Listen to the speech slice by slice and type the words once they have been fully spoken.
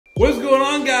What is going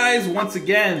on, guys? Once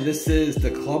again, this is the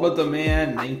Club of the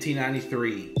Man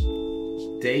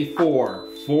 1993. Day 4.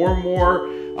 4 more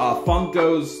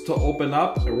Funkos to open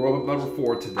up, and we're up number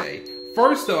 4 today.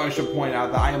 First, though, I should point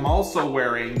out that I am also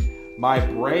wearing my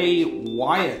Bray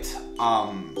Wyatt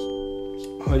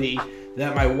hoodie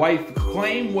that my wife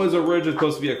claimed was originally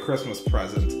supposed to be a Christmas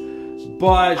present.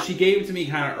 But she gave it to me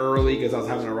kind of early because I was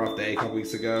having a rough day a couple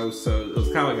weeks ago, so it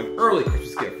was kind of like an early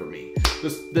Christmas gift for me.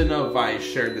 Just didn't know if I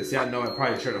shared this yet. I know I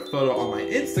probably shared a photo on my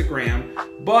Instagram,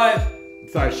 but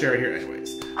thought I'd share it here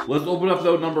anyways. Let's open up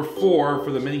though number 4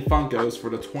 for the mini Funkos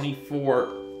for the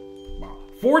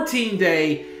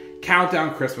 14-day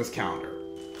countdown Christmas calendar.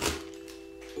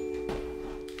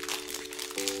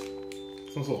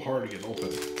 Sounds so hard to get open.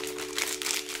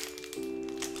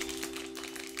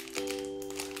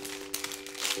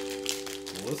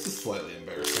 Well, this is slightly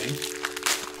embarrassing.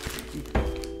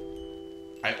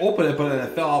 I opened it, but then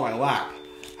it fell out of my lap.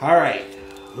 Alright,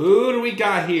 who do we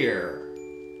got here?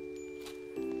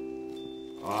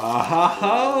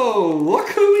 Oh, look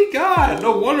who we got!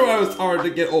 No wonder why it was hard to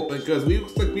get open, because we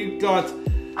looks like we've got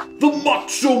the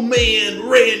Macho Man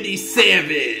Randy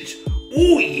Savage!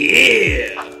 Oh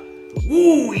yeah!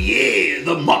 Oh yeah!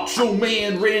 The Macho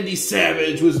Man Randy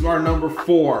Savage was our number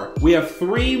 4. We have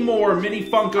 3 more mini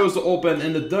Funkos to open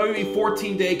in the WWE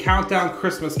 14-day countdown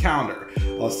Christmas calendar.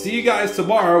 I'll see you guys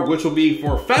tomorrow, which will be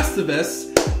for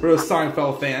Festivus for those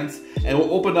Seinfeld fans, and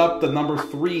we'll open up the number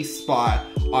 3 spot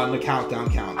on the countdown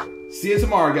calendar. See you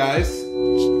tomorrow, guys.